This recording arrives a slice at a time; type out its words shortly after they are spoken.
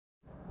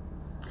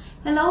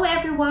Hello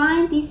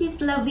everyone, this is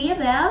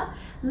Lavia.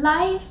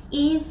 Life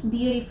is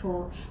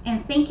beautiful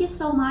and thank you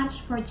so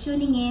much for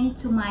tuning in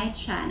to my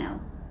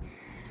channel.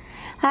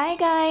 Hi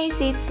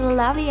guys, it's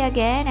Lavi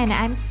again and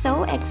I'm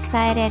so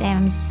excited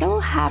and I'm so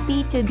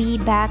happy to be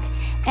back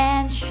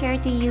and share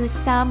to you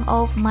some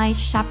of my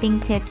shopping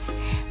tips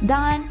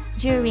done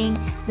during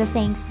the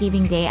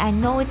Thanksgiving Day. I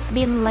know it's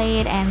been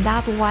late and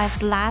that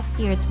was last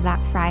year's Black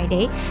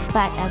Friday,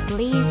 but at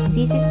least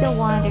this is the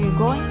one that you're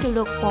going to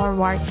look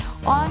forward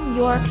on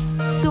your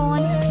soon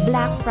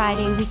Black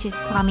Friday, which is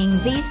coming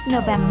this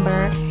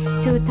November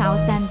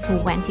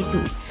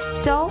 2022.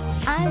 So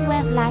I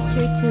went last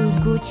year to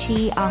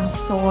Gucci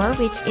store,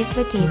 which is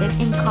located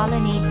in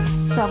Colonnade,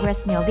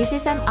 Sogras Mill. This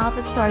is an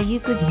outlet store. You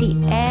could see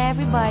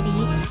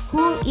everybody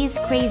who is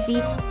crazy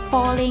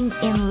falling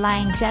in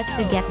line just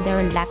to get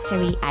their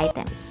luxury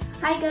items.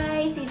 Hi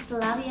guys, it's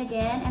Lavi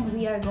again and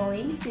we are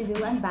going to do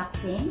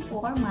unboxing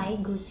for my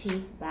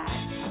Gucci bag.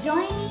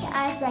 Join me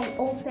as I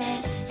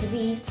open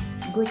this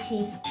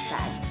Gucci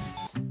bag.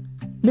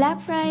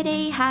 Black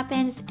Friday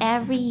happens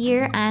every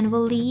year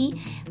annually,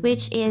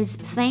 which is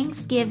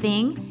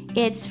Thanksgiving.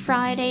 It's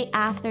Friday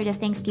after the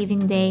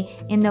Thanksgiving Day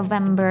in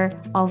November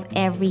of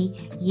every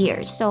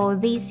year. So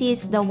this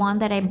is the one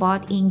that I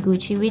bought in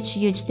Gucci, which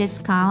huge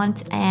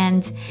discount,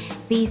 and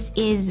this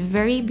is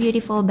very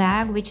beautiful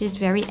bag, which is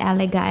very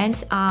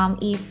elegant.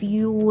 If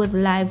you would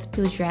love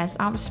to dress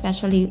up,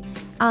 especially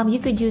you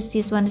could use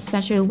this one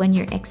especially when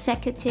you're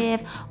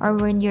executive or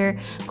when you're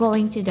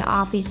going to the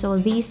office. So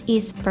this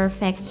is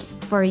perfect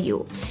for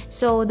you.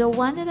 So the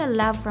one that I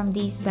love from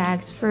these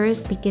bags,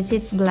 first because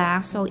it's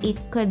black, so it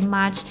could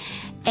match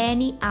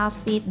any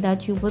outfit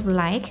that you would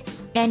like,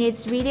 and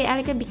it's really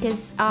elegant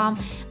because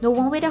the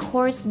one with the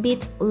horse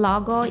bit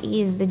logo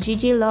is the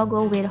GG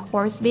logo with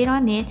horse bit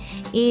on it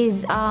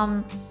is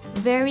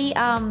very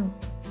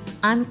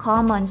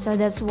uncommon, so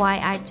that's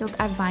why I took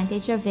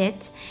advantage of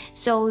it.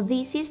 So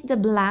this is the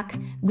black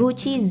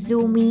Gucci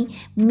Zumi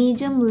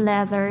medium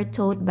leather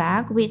tote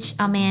bag, which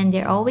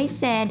they always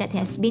said that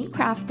has been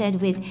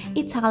crafted with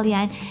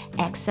Italian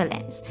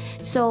excellence.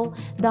 So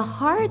the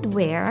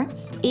hardware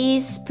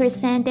is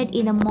presented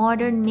in a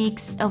modern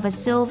mix of a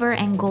silver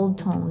and gold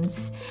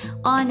tones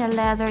on a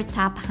leather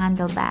top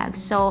handle bag.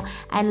 So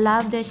I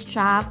love the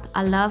strap,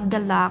 I love the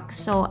lock,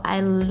 so I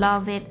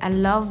love it. I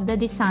love the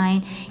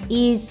design.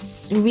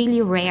 Is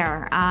really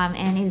rare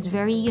and is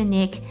very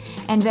unique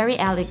and very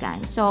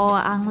elegant. So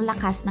ang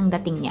lakas ng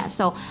dating niya.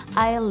 So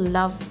I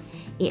love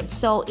it.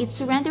 So it's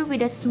surrendered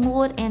with a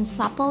smooth and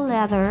supple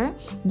leather.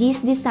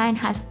 This design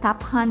has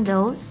top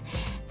handles,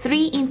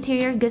 3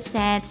 interior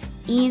gazettes,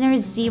 inner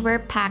zipper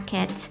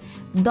pocket,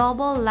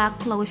 double lock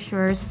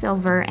closure,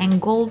 silver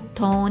and gold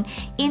tone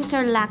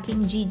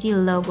interlocking GG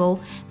logo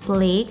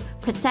plate,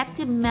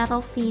 protective metal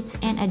feet,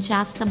 and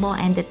adjustable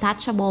and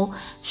detachable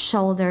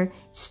shoulder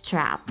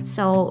strap.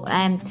 So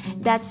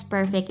that's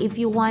perfect. If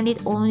you want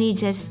it only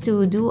just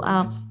to do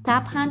a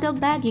top handle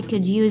bag, you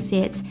could use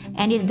it,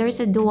 and there's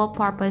a dual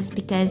purpose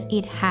because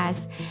it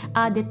has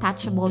a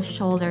detachable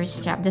shoulder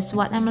strap. That's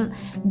what I'm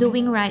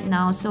doing right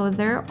now. So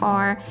there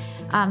are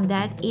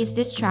that is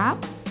the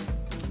strap,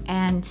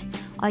 and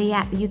all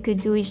you could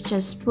do is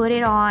just put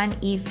it on.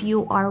 If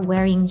you are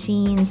wearing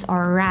jeans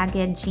or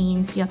ragged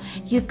jeans,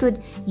 you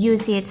could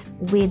use it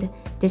with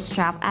the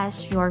strap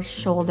as your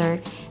shoulder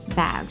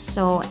bag.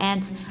 So,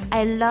 and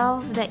I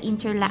love the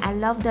I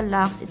love the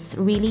locks. It's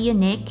really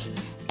unique,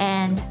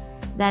 and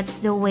that's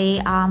the way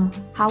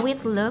how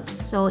it looks.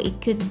 So it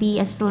could be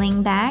a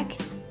sling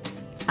bag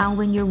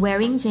when you're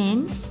wearing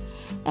jeans,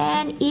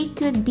 and it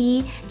could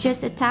be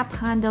just a top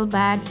handle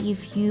bag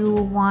if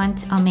you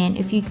want.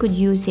 If you could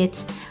use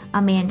it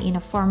in a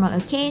formal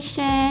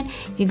occasion,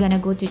 if you're gonna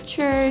go to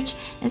church,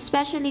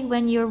 especially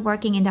when you're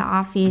working in the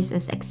office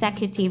as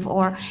executive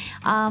or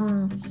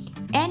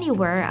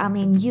anywhere,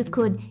 you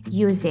could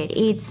use it.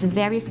 It's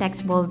very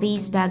flexible.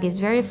 This bag is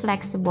very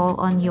flexible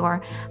on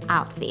your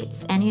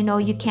outfits, and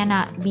you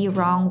cannot be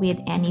wrong with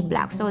any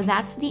black. So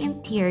that's the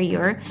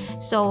interior.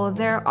 So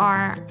there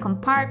are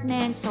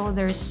compartments, so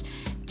there's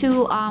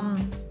 2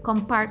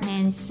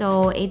 compartments,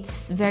 so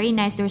it's very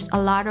nice. There's a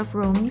lot of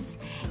rooms,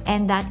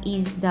 and that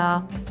is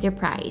the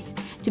price.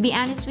 To be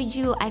honest with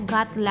you, I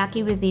got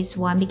lucky with this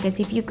one because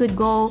if you could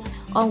go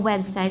on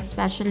websites,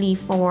 especially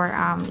for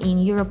in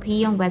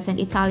European website,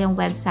 Italian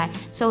website,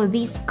 so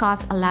these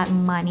cost a lot of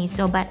money.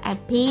 So but I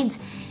paid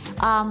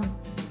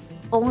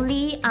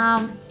only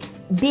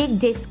big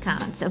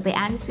discounts. So to be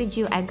honest with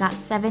you, I got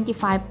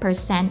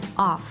 75%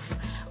 off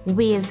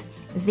with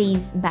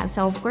these bags.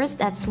 So of course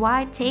that's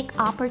why I take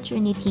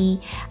opportunity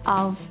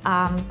of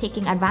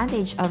taking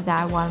advantage of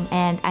that one.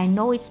 And I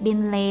know it's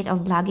been late of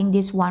vlogging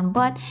this one,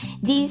 but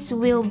this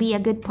will be a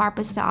good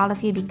purpose to all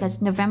of you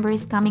because November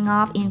is coming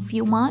up in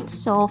few months.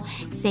 So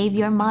save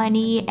your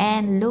money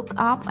and look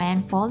up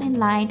and fall in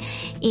line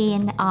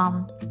in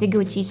the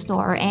Gucci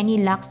store or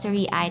any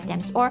luxury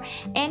items or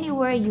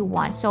anywhere you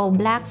want. So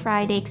Black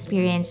Friday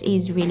experience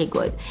is really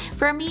good.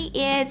 For me,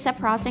 it's a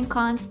pros and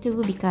cons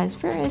too because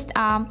first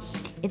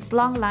It's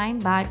long line,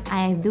 but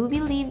I do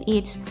believe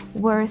it's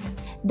worth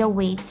the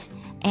wait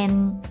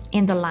in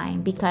the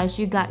line because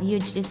you got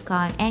huge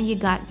discount and you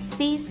got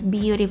this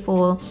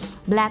beautiful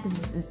black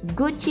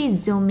Gucci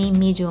Zumi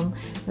medium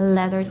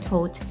leather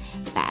tote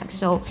bag.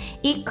 So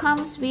it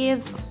comes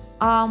with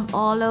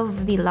all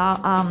of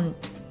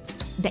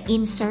the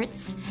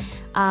inserts,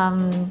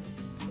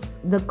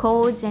 the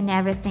codes and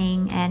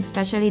everything, and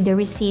especially the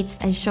receipts.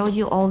 I showed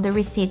you all the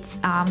receipts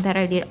that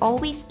I did.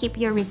 Always keep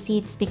your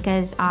receipts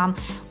because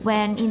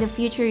when in the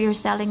future you're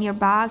selling your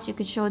bags, you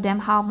could show them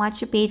how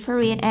much you paid for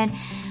it,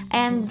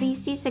 and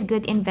this is a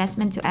good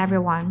investment to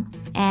everyone.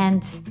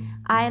 And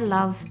I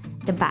love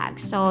the bag.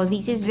 So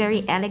this is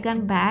very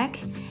elegant bag,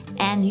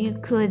 and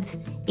it could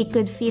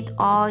fit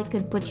all. You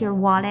could put your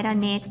wallet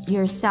on it,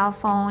 your cell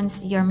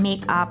phones, your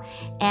makeup,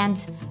 and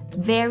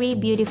very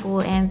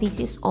beautiful. And this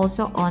is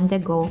also on the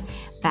go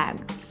bag.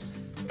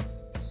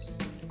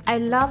 I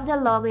love the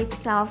logo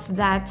itself,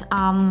 that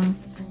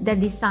the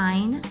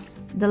design,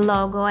 the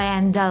logo,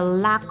 and the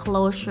lock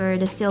closure,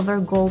 the silver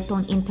gold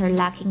tone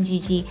interlocking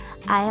GG.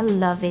 I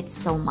love it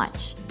so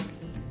much.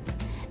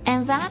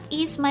 And that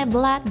is my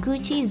black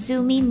Gucci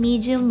Zumi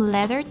medium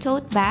leather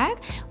tote bag,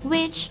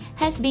 which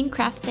has been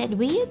crafted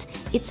with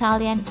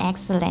Italian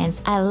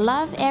excellence. I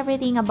love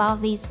everything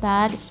about this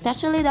bag,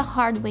 especially the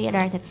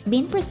hardware that's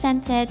been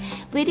presented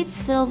with its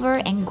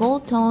silver and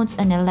gold tones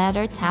on a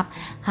leather top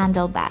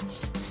handle bag.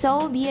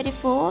 So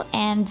beautiful,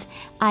 and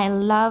I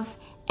love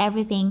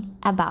everything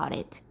about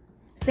it.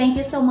 Thank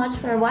you so much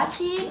for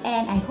watching,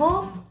 and I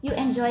hope you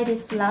enjoy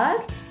this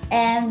vlog.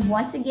 And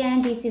once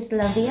again, this is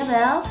La Via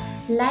Belle.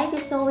 Life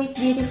is always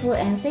beautiful,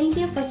 and thank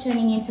you for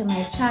tuning into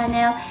my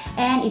channel.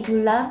 And if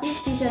you love this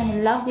video and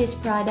you love this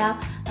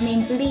product,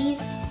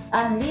 please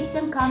leave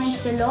some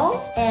comments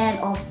below, and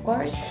of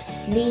course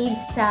leave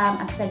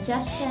some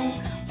suggestion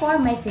for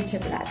my future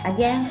vlog.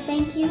 Again,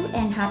 thank you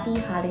and happy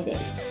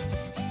holidays.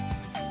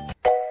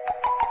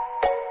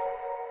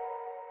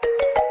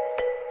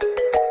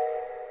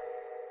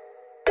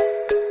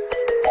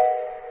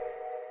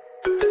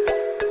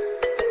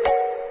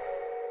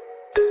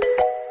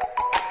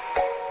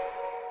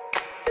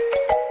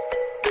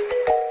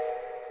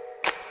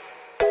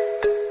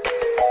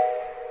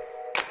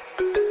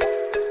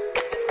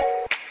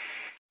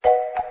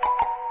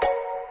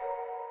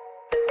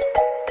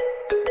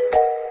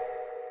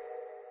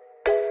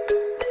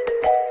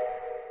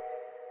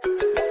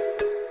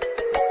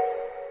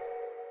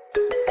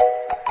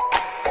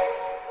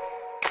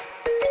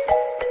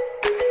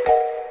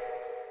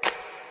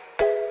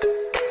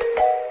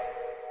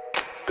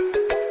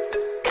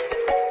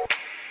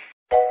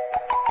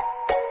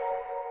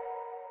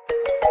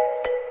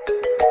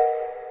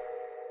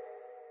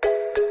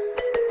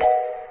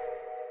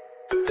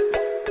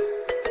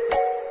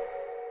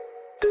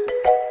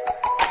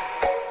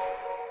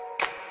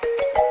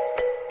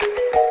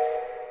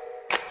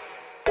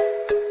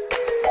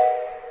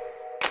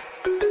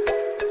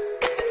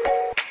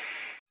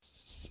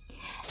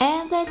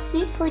 And that's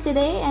it for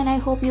today, and I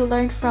hope you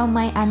learned from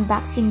my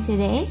unboxing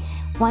today.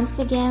 Once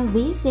again,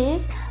 this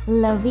is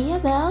La Via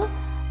Belle.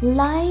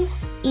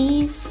 Life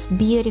is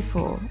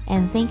beautiful,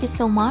 and thank you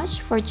so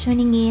much for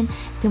tuning in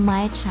to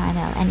my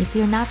channel. And if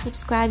you're not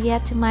subscribed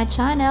yet to my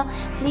channel,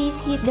 please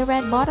hit the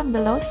red button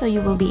below so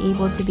you will be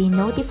able to be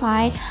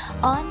notified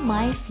on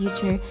my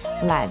future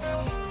vlogs.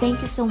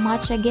 Thank you so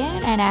much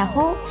again, and I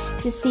hope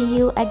to see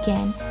you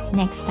again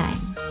next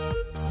time.